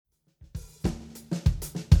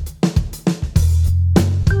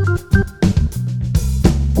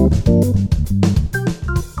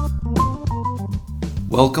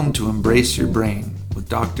Welcome to Embrace Your Brain with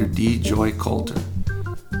Dr. D. Joy Coulter.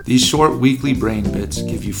 These short weekly brain bits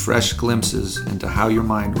give you fresh glimpses into how your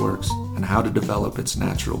mind works and how to develop its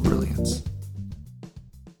natural brilliance.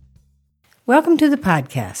 Welcome to the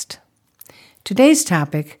podcast. Today's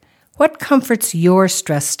topic, what comforts your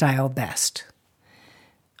stress style best?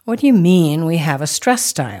 What do you mean we have a stress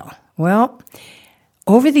style? Well,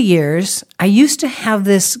 over the years, I used to have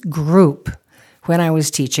this group when I was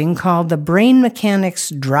teaching called the Brain Mechanics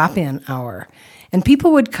Drop-In Hour. And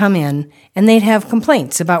people would come in and they'd have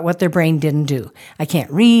complaints about what their brain didn't do. I can't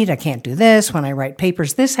read, I can't do this, when I write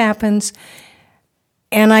papers this happens.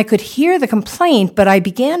 And I could hear the complaint, but I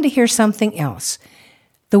began to hear something else.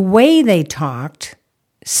 The way they talked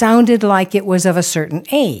sounded like it was of a certain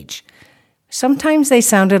age. Sometimes they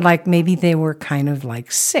sounded like maybe they were kind of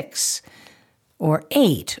like 6 or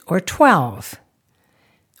 8 or 12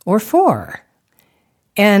 or 4.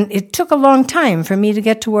 And it took a long time for me to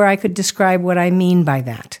get to where I could describe what I mean by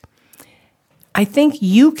that. I think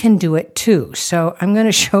you can do it too, so I'm going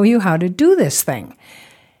to show you how to do this thing.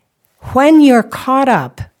 When you're caught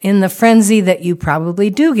up in the frenzy that you probably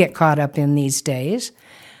do get caught up in these days,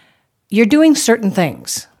 you're doing certain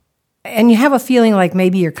things. And you have a feeling like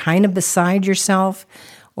maybe you're kind of beside yourself,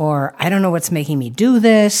 or I don't know what's making me do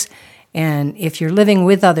this. And if you're living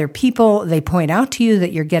with other people, they point out to you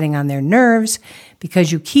that you're getting on their nerves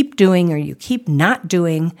because you keep doing or you keep not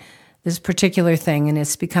doing this particular thing, and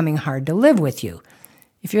it's becoming hard to live with you.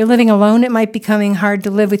 If you're living alone, it might be becoming hard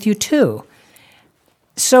to live with you too.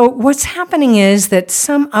 So what's happening is that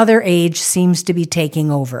some other age seems to be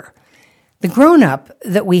taking over. The grown-up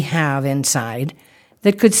that we have inside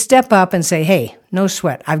that could step up and say, hey, no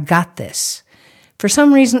sweat, I've got this. For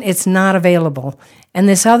some reason, it's not available, and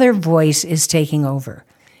this other voice is taking over.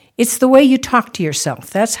 It's the way you talk to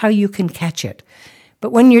yourself. That's how you can catch it.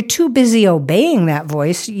 But when you're too busy obeying that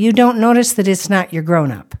voice, you don't notice that it's not your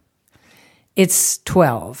grown-up. It's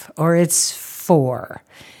 12 or it's 4.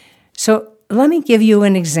 So let me give you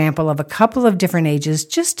an example of a couple of different ages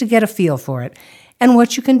just to get a feel for it and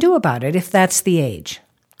what you can do about it if that's the age.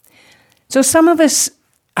 So some of us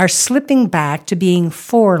are slipping back to being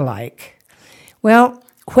 4-like. Well,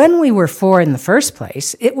 when we were 4 in the first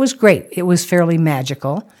place, it was great. It was fairly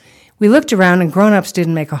magical. We looked around and grown-ups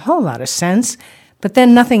didn't make a whole lot of sense, but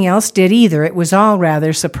then nothing else did either. It was all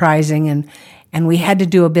rather surprising, and we had to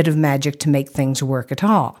do a bit of magic to make things work at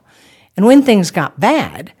all. And when things got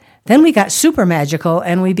bad, then we got super magical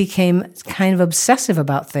and we became kind of obsessive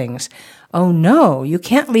about things. Oh no, you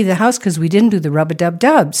can't leave the house because we didn't do the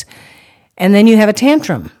rub-a-dub-dubs. And then you have a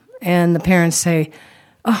tantrum, and the parents say,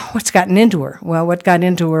 oh, what's gotten into her? Well, what got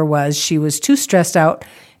into her was she was too stressed out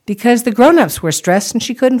because the grown-ups were stressed and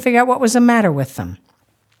she couldn't figure out what was the matter with them.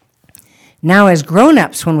 Now, as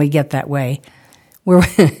grown-ups, when we get that way, we're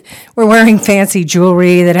wearing fancy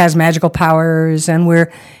jewelry that has magical powers, and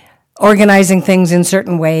we're organizing things in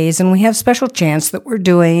certain ways, and we have special chants that we're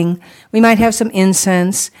doing. We might have some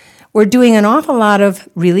incense. We're doing an awful lot of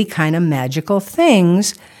really kind of magical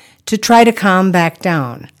things to try to calm back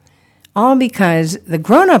down. All because the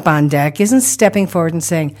grown-up on deck isn't stepping forward and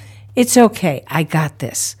saying, it's okay, I got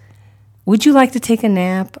this. Would you like to take a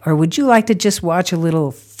nap? Or would you like to just watch a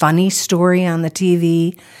little funny story on the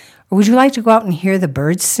TV? Or would you like to go out and hear the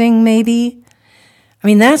birds sing maybe? I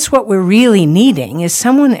mean, that's what we're really needing, is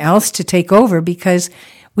someone else to take over because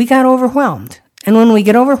we got overwhelmed. And when we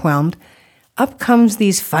get overwhelmed, up comes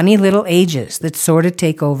these funny little ages that sort of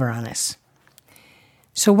take over on us.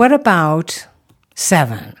 So what about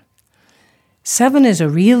 7? 7 is a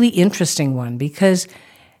really interesting one because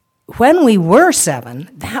when we were 7,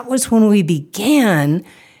 that was when we began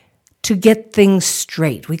to get things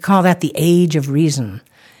straight. We call that the age of reason.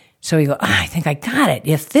 So we go, I think I got it.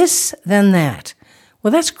 If this, then that.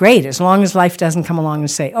 Well, that's great as long as life doesn't come along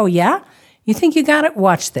and say, oh yeah, you think you got it?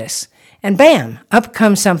 Watch this. And bam, up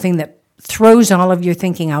comes something that throws all of your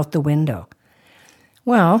thinking out the window.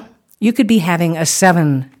 Well, you could be having a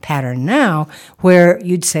 7 pattern now where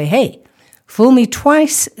you'd say, hey, fool me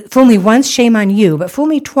once, shame on you, but fool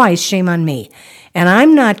me twice, shame on me. And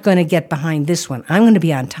I'm not going to get behind this one. I'm going to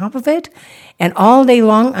be on top of it, and all day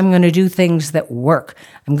long I'm going to do things that work.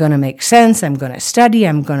 I'm going to make sense, I'm going to study,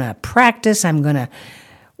 I'm going to practice, I'm going to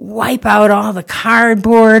wipe out all the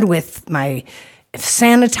cardboard with my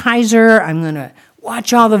sanitizer, I'm going to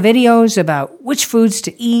watch all the videos about which foods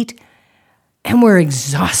to eat, and we're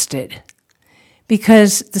exhausted.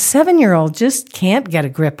 Because the 7-year-old just can't get a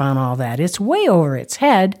grip on all that. It's way over its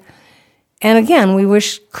head. And again, we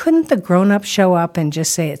wish, couldn't the grown-up show up and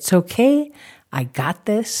just say, it's okay, I got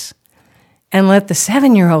this? And let the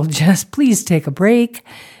 7-year-old just please take a break,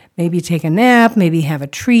 Maybe take a nap, maybe have a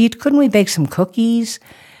treat. Couldn't we bake some cookies?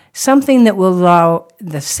 Something that will allow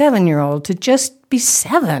the 7-year-old to just be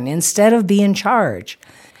 7 instead of be in charge.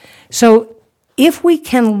 So if we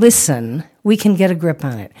can listen, we can get a grip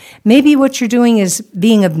on it. Maybe what you're doing is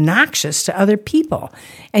being obnoxious to other people,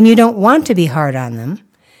 and you don't want to be hard on them.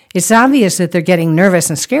 It's obvious that they're getting nervous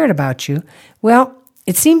and scared about you. Well,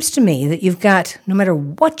 it seems to me that you've got, no matter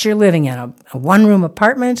what you're living in, a one-room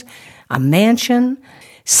apartment, a mansion,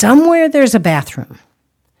 somewhere there's a bathroom.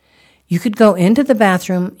 You could go into the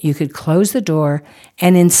bathroom, you could close the door,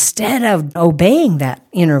 and instead of obeying that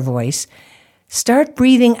inner voice, start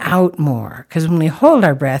breathing out more. Because when we hold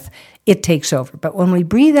our breath, it takes over. But when we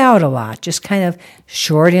breathe out a lot, just kind of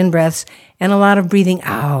short in breaths and a lot of breathing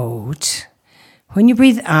out, when you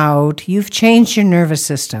breathe out, you've changed your nervous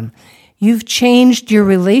system. You've changed your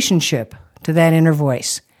relationship to that inner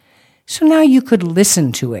voice. So now you could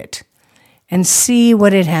listen to it and see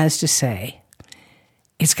what it has to say.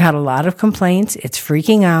 It's got a lot of complaints. It's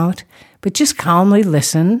freaking out. But just calmly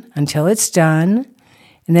listen until it's done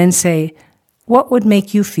and then say, what would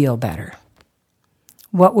make you feel better?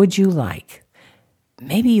 What would you like?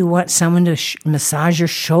 Maybe you want someone to massage your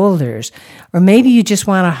shoulders, or maybe you just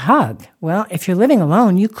want a hug. Well, if you're living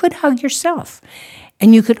alone, you could hug yourself.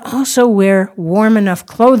 And you could also wear warm enough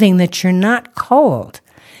clothing that you're not cold,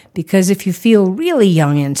 because if you feel really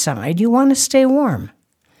young inside, you want to stay warm.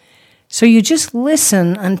 So you just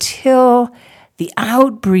listen until the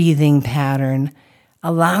out-breathing pattern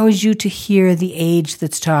allows you to hear the age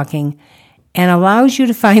that's talking and allows you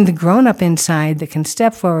to find the grown-up inside that can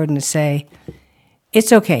step forward and say,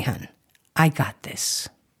 it's okay, hon. I got this.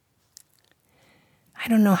 I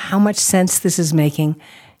don't know how much sense this is making.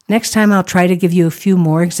 Next time I'll try to give you a few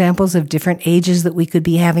more examples of different ages that we could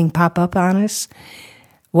be having pop up on us.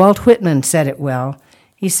 Walt Whitman said it well.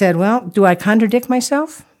 He said, well, do I contradict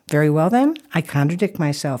myself? Very well then, I contradict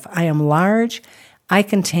myself. I am large. I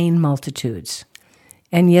contain multitudes.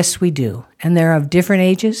 And yes, we do. And they're of different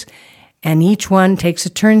ages, and each one takes a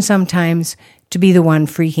turn sometimes to be the one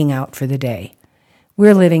freaking out for the day.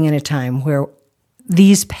 We're living in a time where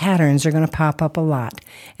these patterns are going to pop up a lot,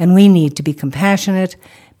 and we need to be compassionate,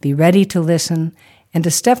 be ready to listen, and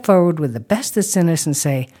to step forward with the best that's in us and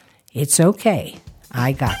say, it's okay,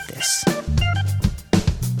 I got this.